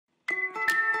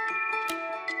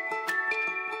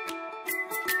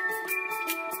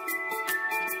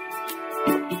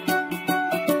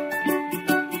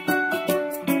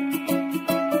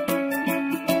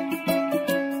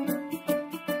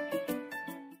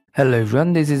Hello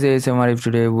everyone, this is ASM Arif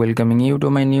today welcoming you to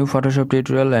my new Photoshop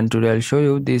tutorial, and today I'll show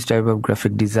you this type of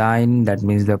graphic design, that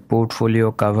means the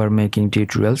portfolio cover making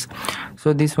tutorials.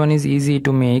 So this one is easy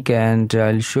to make and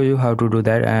I'll show you how to do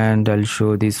that, and I'll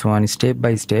show this one step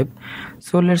by step.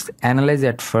 So let's analyze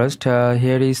at first.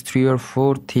 Here is 3 or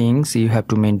 4 things you have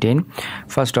to maintain.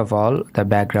 First of all, the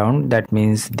background, that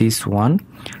means this one,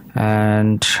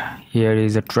 and here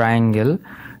is a triangle.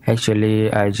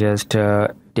 Actually I just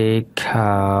take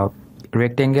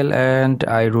rectangle and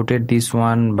I rotate this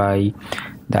one by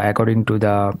the according to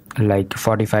the like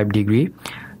 45 degree,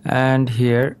 and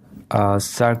here a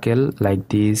circle like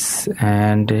this,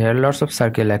 and here lots of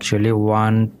circle actually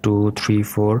 1 2 3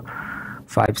 4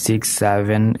 5 6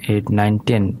 7 8 9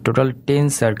 10, total 10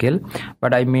 circle,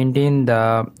 but I maintain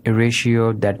the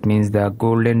ratio, that means the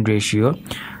golden ratio.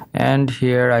 And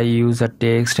here I use a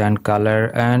text and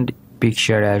color and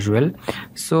picture as well.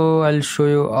 So I'll show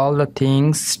you all the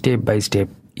things step by step.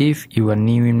 If you are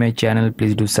new in my channel,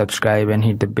 please do subscribe and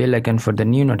hit the bell icon for the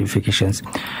new notifications.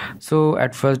 So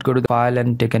at first go to the file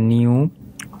and take a new,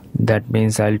 that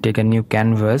means I'll take a new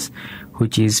canvas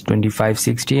which is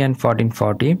 2560 and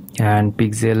 1440, and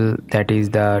pixel, that is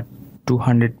the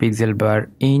 200 pixel per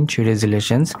inch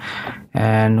resolutions,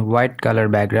 and white color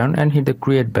background, and hit the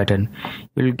create button.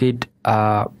 You'll get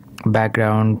a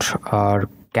background or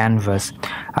canvas.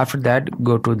 After that,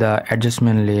 go to the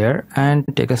adjustment layer and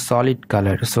take a solid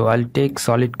color. So I'll take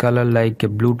solid color like a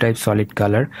blue type solid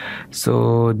color.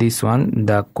 So this one,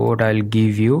 the code I'll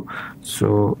give you,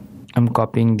 so I'm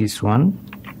copying this one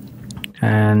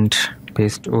and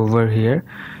paste over here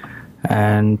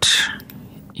and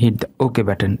hit the OK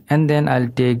button, and then I'll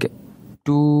take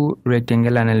 2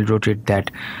 rectangle and I'll rotate that.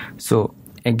 So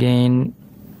again,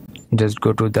 just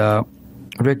go to the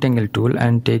rectangle tool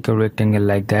and take a rectangle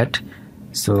like that.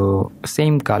 So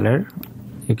same color,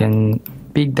 you can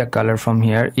pick the color from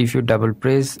here. If you double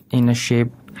press in a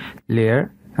shape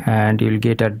layer, and you'll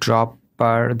get a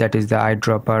dropper, that is the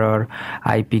eyedropper or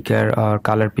eye picker or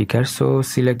color picker. So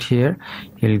select here,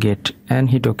 you'll get and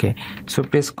hit OK. So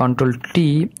press Ctrl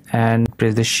T and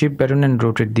press the shift button and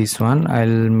rotate this one. I'll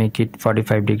make it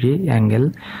 45 degree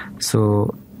angle.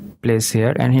 So place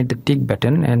here and hit the tick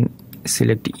button and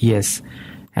select yes,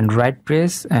 and right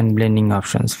press and blending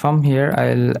options. From here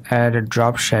I'll add a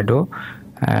drop shadow,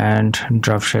 and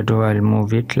drop shadow I'll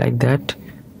move it like that.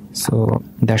 So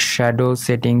the shadow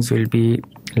settings will be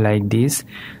like this.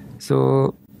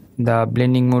 So the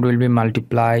blending mode will be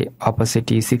multiply,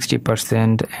 opacity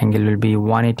 60%, angle will be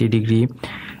 180 degree,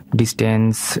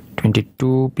 distance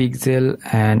 22 pixel,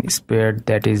 and spread,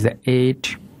 that is the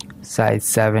 8, size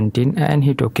 17, and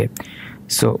hit OK.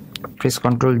 So press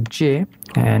Ctrl J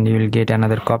and you will get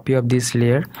another copy of this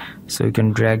layer. So you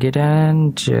can drag it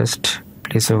and just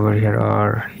place over here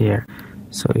or here.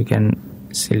 So you can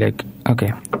select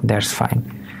OK, that's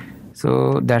fine.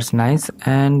 So that's nice.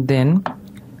 And then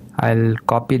I'll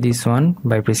copy this one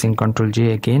by pressing Ctrl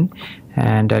J again,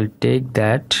 and I'll take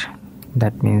that,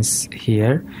 that means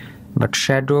here, but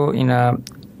shadow in a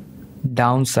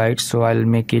downside, so I'll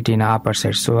make it in upper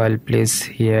side. So I'll place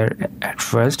here at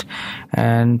first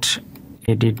and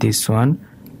edit this one,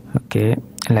 okay,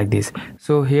 like this.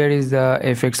 So here is the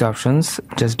effects options.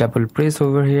 Just double press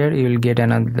over here, you will get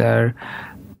another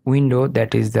window,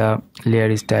 that is the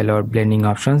layer style or blending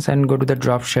options, and go to the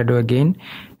drop shadow again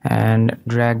and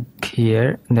drag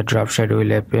here. The drop shadow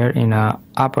will appear in a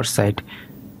upper side.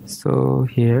 So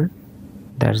here,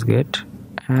 that's good,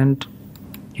 and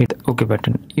hit the OK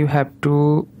button. You have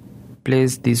to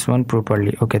place this one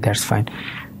properly. Okay, that's fine.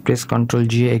 Press Ctrl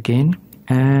G again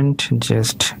and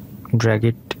just drag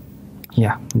it.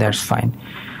 Yeah, that's fine.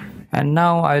 And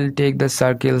now I'll take the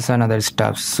circles and other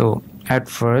stuff. So at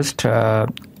first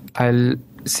I'll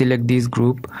select this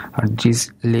group or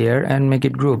this layer and make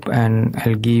it group, and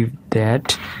I'll give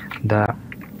that the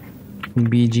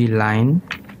BG line.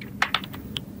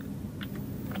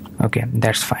 Okay,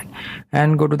 that's fine.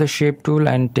 And go to the shape tool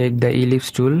and take the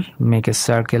ellipse tool, make a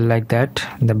circle like that,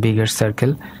 the bigger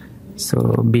circle, so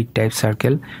big type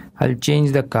circle. I'll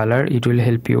change the color, it will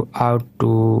help you out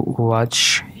to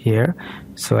watch here.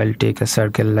 So I'll take a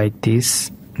circle like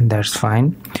this, that's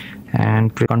fine,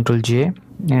 and press Ctrl J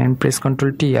and press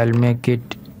Ctrl T. I'll make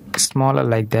it smaller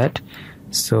like that.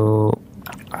 So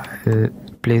I'll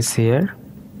place here,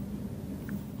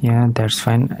 yeah, that's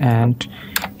fine, and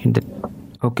hit the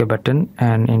OK button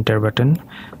and enter button,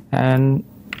 and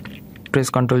press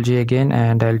Ctrl J again,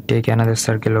 and I'll take another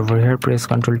circle over here, press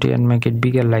Ctrl T and make it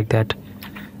bigger like that.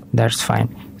 That's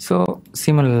fine. So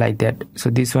similar like that. So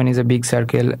this one is a big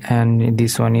circle and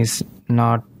this one is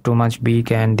not too much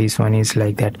big, and this one is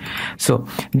like that. So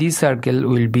this circle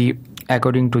will be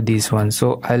according to this one.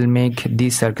 So I'll make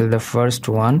this circle the first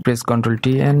one. Press Ctrl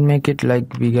T and make it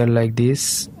like bigger like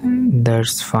this.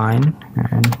 That's fine,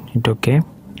 and hit OK.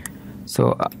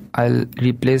 So I'll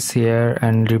replace here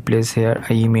and replace here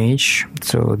a image.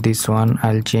 So this one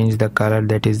I'll change the color,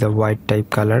 that is the white type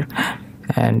color,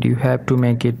 and you have to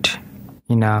make it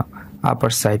in a upper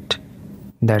side.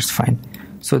 That's fine.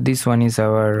 So this one is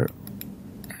our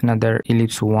another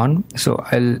ellipse one. So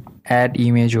I'll add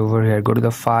image over here. Go to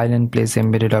the file and place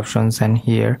embedded options, and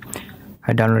here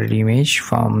I downloaded image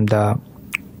from the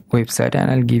website,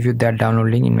 and I'll give you that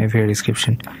download link in my video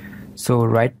description. So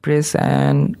right press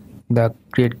and the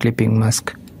create clipping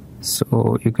mask,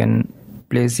 so you can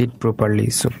place it properly.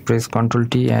 So press Ctrl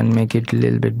T and make it a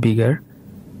little bit bigger.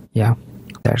 Yeah,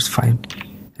 that's fine,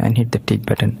 and hit the tick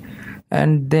button.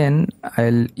 And then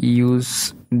I'll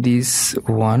use this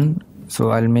one.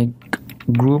 So I'll make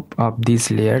group of this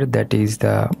layer, that is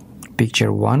the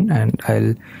picture one, and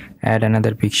I'll add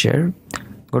another picture.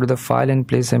 Go to the file and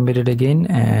place embedded again,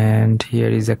 and here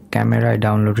is a camera. I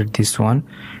downloaded this one,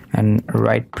 and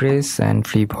right press and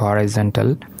flip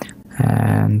horizontal,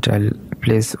 and I'll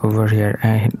place over here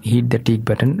and hit the tick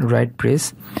button, right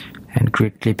press and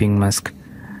create clipping mask.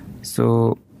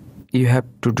 So you have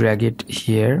to drag it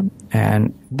here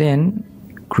and then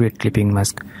create clipping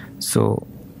mask. So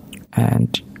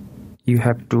and you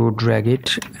have to drag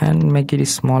it and make it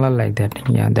smaller like that.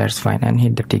 Yeah, that's fine, and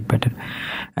hit the tick button.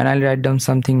 And I'll write down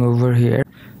something over here.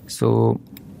 So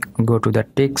go to the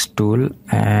text tool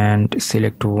and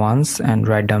select once and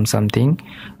write down something.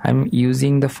 I'm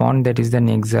using the font that is the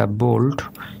Nexa Bold,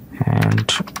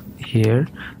 and here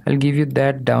I'll give you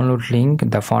that download link,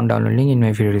 the font download link, in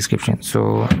my video description.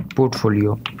 So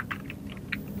portfolio,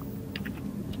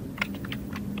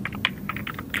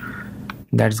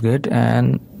 that's good.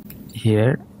 And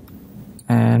here,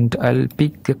 and I'll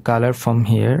pick the color from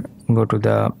here. Go to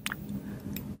the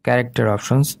character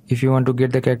options. If you want to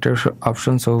get the character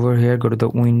options over here, go to the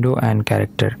window and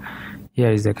character. Here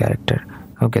is the character.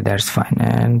 Okay, that's fine.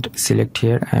 And select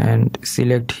here and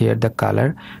select here the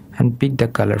color and pick the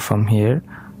color from here,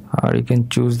 or you can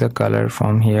choose the color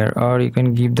from here, or you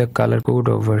can give the color code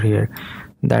over here.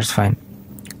 That's fine.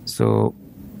 So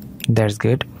that's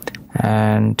good.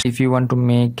 And if you want to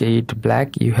make it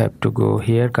black, you have to go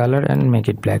here, color, and make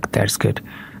it black. That's good.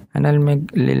 And I'll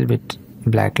make a little bit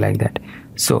black like that.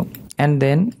 So, and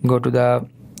then go to the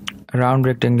round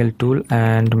rectangle tool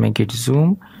and make it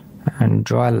zoom and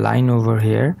draw a line over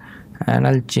here, and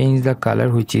I'll change the color,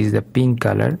 which is the pink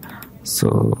color.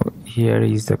 So here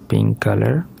is the pink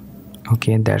color.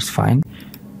 Okay, that's fine.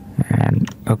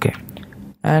 And okay,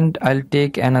 and I'll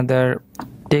take another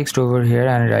text over here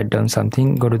and write down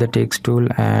something. Go to the text tool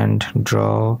and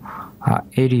draw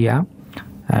area,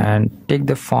 and take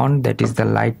the font that is the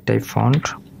light type font.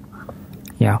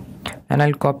 Yeah, and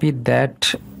I'll copy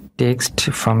that text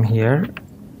from here,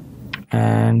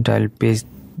 and I'll paste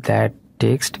that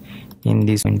text in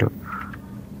this window.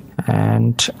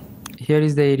 And here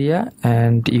is the area,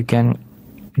 and you can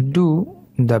do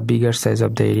the bigger size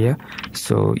of the area.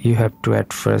 So you have to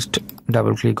at first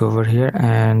double click over here,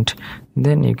 and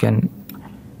then you can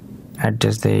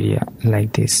adjust the area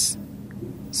like this.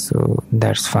 So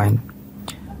that's fine.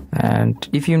 And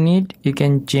if you need, you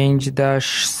can change the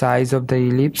size of the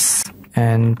ellipse,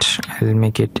 and I'll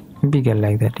make it bigger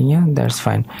like that. Yeah, that's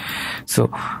fine. So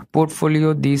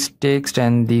portfolio, this text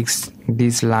and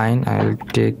this line I'll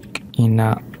take in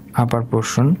a upper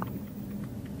portion,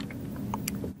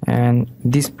 and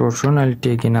this portion I'll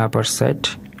take in upper side.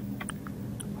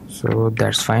 So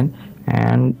that's fine.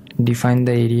 And define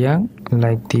the area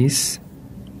like this.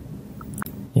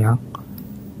 Yeah,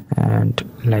 and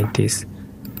like this.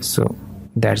 So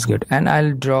that's good. And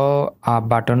I'll draw a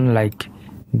button like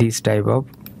this type of.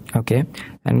 Okay,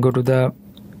 and go to the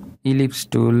ellipse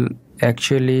tool,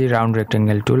 actually round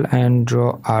rectangle tool, and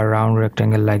draw a round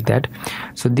rectangle like that.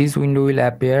 So this window will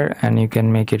appear, and you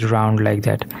can make it round like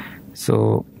that.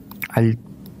 So I'll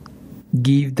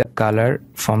give the color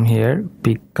from here,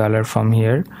 pick color from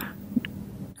here,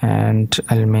 and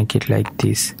I'll make it like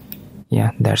this.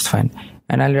 Yeah, that's fine.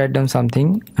 And I'll write down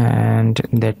something, and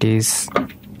that is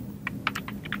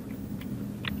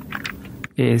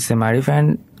ASM Arif,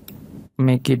 and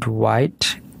make it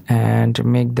white and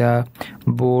make the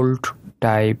bold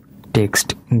type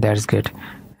text. That's good.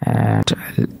 And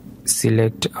I'll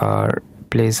select or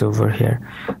place over here.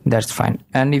 That's fine.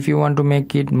 And if you want to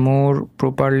make it more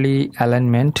properly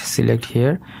alignment, select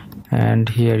here, and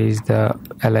here is the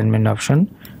alignment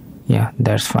option. Yeah,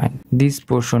 that's fine. This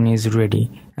portion is ready,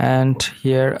 and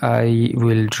here I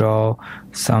will draw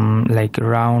some like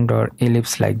round or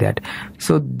ellipse like that.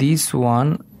 So this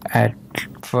one, at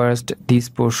first, this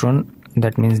portion,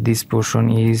 that means this portion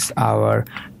is our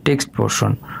text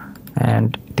portion,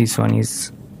 and this one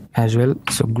is as well.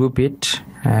 So group it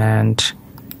and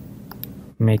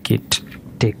make it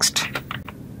text.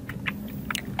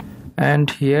 And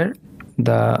here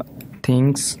the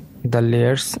things, the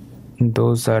layers,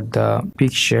 those are the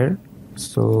picture.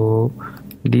 So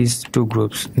these two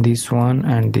groups, this one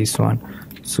and this one,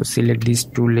 so select these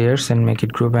two layers and make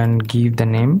it group and give the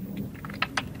name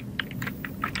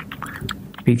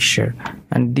picture.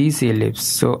 And this ellipse,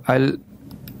 so I'll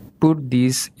put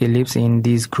this ellipse in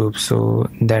this group, so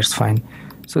that's fine.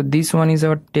 So this one is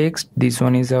our text, this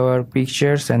one is our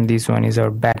pictures, and this one is our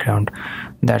background.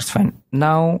 That's fine.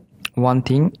 Now one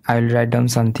thing, I'll write down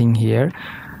something here,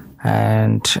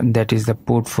 and that is the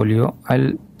portfolio.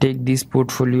 I'll take this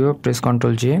portfolio, press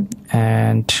Ctrl J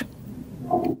and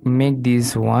make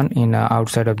this one in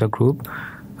outside of the group.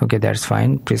 Okay, that's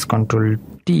fine. Press Ctrl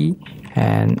T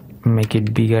and make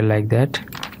it bigger like that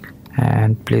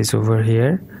and place over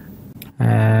here.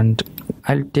 And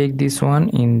I'll take this one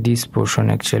in this portion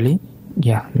actually.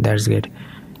 Yeah, that's good.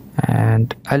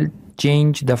 And I'll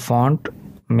change the font,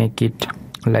 make it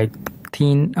like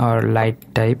thin or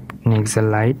light type, next a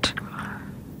light.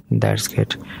 That's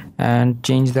good. And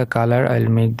change the color, I'll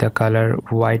make the color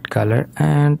white color,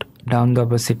 and down the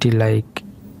opacity like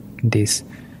this.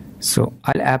 So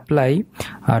I'll apply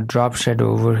a drop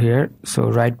shadow over here. So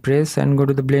right press and go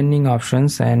to the blending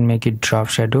options and make it drop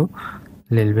shadow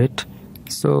a little bit.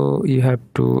 So you have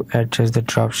to adjust the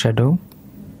drop shadow.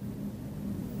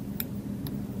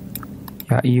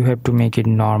 Yeah, you have to make it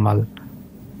normal,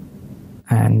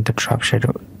 and the drop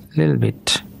shadow a little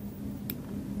bit.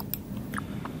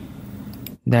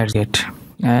 That's it.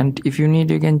 And if you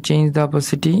need, you can change the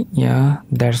opacity. Yeah,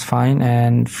 that's fine.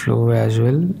 And flow as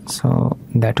well, so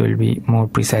that will be more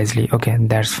precisely. Okay,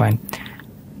 that's fine.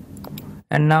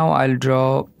 And now I'll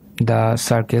draw the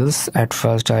circles. At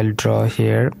first I'll draw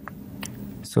here.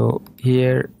 So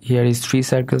here is 3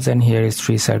 circles and here is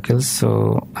 3 circles,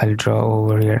 so I'll draw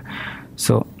over here.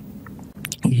 So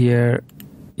here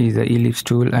is the ellipse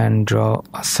tool and draw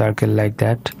a circle like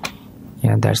that.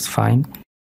 Yeah, that's fine.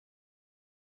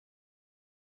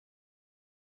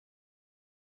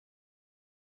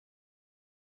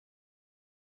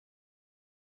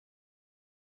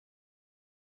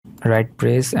 Right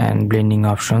press and blending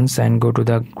options and go to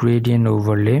the gradient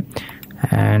overlay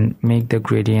and make the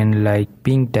gradient like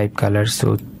pink type color.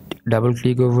 So double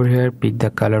click over here, pick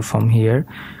the color from here,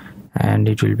 and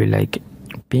it will be like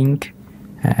pink.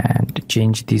 And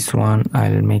change this one,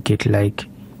 I'll make it like,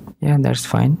 yeah, that's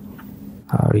fine.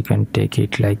 Or you can take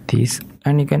it like this,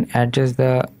 and you can adjust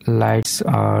the lights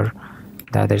or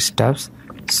the other stuffs.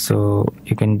 So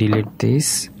you can delete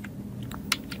this,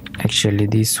 actually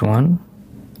this one.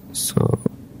 So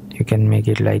you can make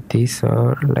it like this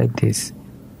or like this.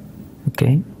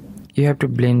 Okay, you have to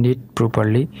blend it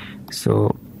properly.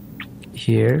 So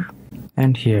here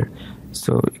and here,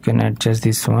 so you can adjust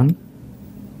this one.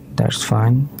 That's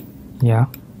fine. Yeah,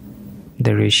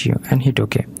 the ratio, and hit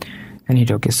OK and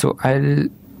hit OK. So I'll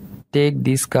take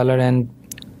this color and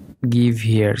give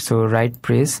here. So right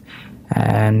press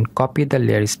and copy the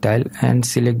layer style and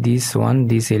select this one,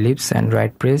 this ellipse, and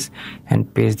right press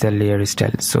and paste the layer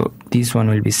style. So this one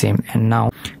will be same. And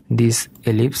now this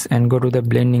ellipse and go to the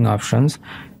blending options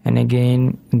and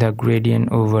again the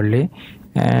gradient overlay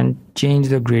and change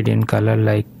the gradient color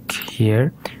like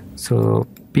here. So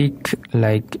pick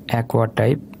like aqua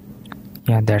type.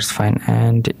 Yeah, that's fine.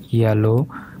 And yellow,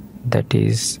 that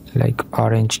is like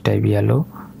orange type yellow,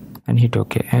 and hit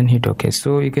OK and hit OK.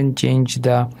 So you can change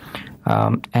the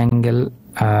angle.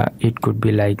 It could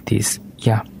be like this.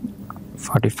 Yeah,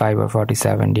 45 or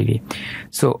 47 degree.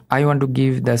 So I want to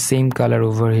give the same color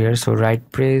over here. So right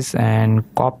press and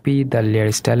copy the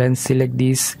layer style and select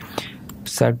this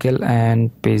circle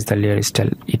and paste the layer style.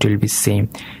 It will be same.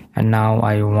 And now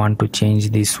I want to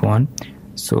change this one.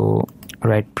 So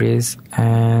right press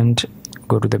and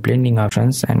go to the blending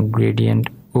options and gradient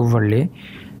overlay,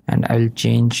 and I'll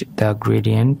change the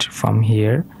gradient from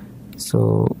here.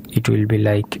 So it will be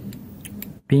like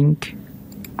pink,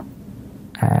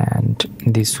 and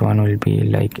this one will be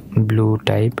like blue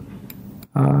type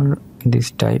or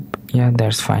this type. Yeah,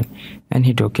 that's fine. And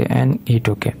hit OK and hit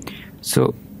OK.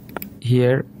 So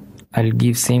here I'll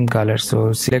give same color.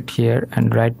 So select here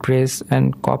and right press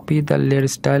and copy the layer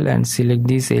style and select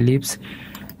this ellipse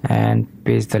and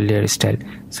paste the layer style.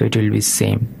 So it will be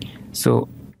same. So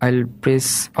I'll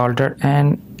press Alt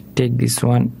and take this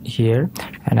one here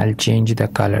and I'll change the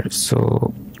color.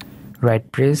 So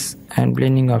right press and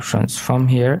blending options. From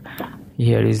here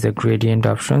is the gradient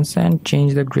options, and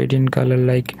change the gradient color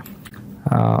like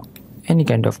any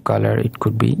kind of color it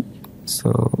could be.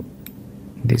 So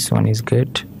this one is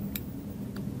good,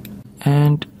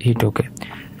 and hit OK.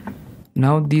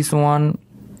 Now this one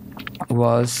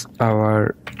was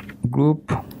our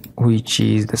group, which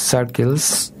is the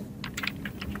circles.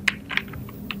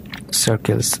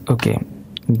 Okay,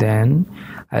 then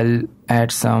I'll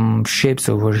add some shapes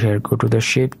over here. Go to the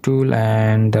shape tool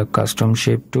and the custom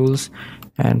shape tools,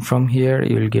 and from here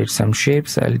you will get some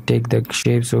shapes. I'll take the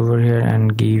shapes over here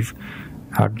and give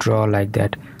a draw like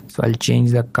that. So I'll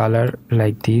change the color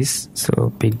like this.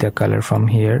 So pick the color from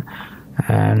here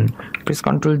and press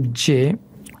Ctrl J,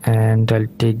 and I'll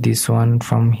take this one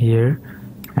from here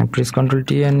and press Ctrl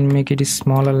T and make it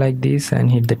smaller like this, and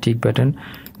hit the tick button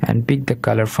and pick the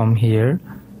color from here.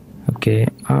 Okay,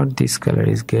 or this color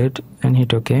is good, and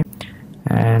hit OK.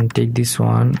 And take this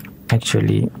one,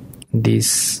 actually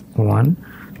this one,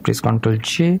 press Ctrl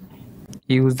J,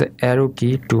 use the arrow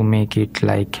key to make it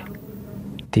like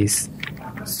this.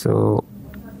 So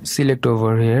select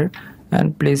over here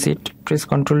and place it, press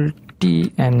Ctrl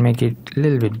T and make it a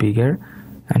little bit bigger,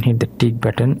 and hit the tick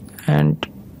button and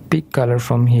pick color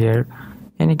from here.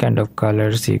 Any kind of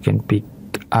colors you can pick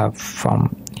up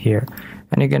from here,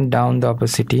 and you can down the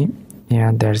opacity.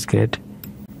 Yeah, that's good.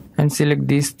 And select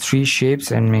these three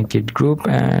shapes and make it group,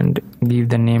 and give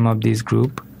the name of this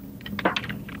group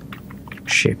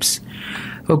shapes.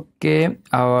 Okay,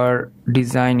 our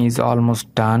design is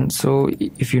almost done. So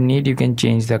if you need, you can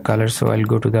change the color. So I'll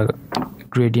go to the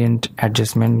gradient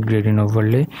adjustment, gradient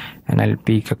overlay, and I'll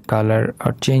pick a color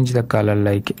or change the color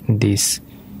like this.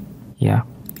 Yeah,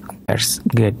 that's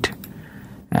good.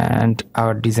 And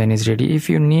our design is ready. If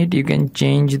you need, you can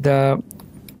change the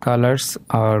colors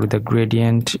or the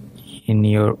gradient in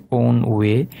your own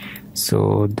way,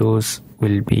 so those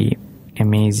will be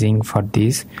amazing for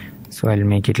this. So I'll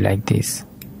make it like this.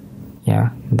 Yeah,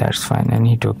 that's fine, and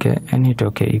hit OK, and hit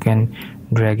OK. You can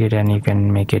drag it and you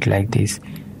can make it like this.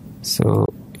 So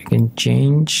you can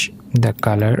change the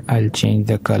color. I'll change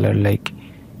the color like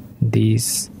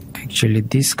this. Actually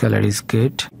this color is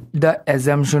good. The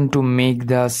assumption to make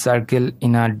the circle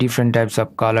in a different types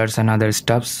of colors and other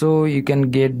stuff, so you can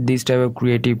get this type of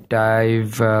creative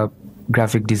type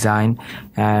graphic design,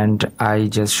 and I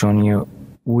just shown you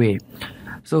way.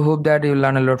 So hope that you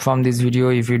learn a lot from this video.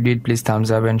 If you did, please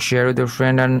thumbs up and share with your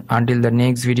friend, and until the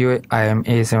next video, I am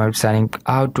ASM Arif signing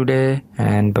out today,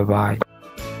 and bye bye.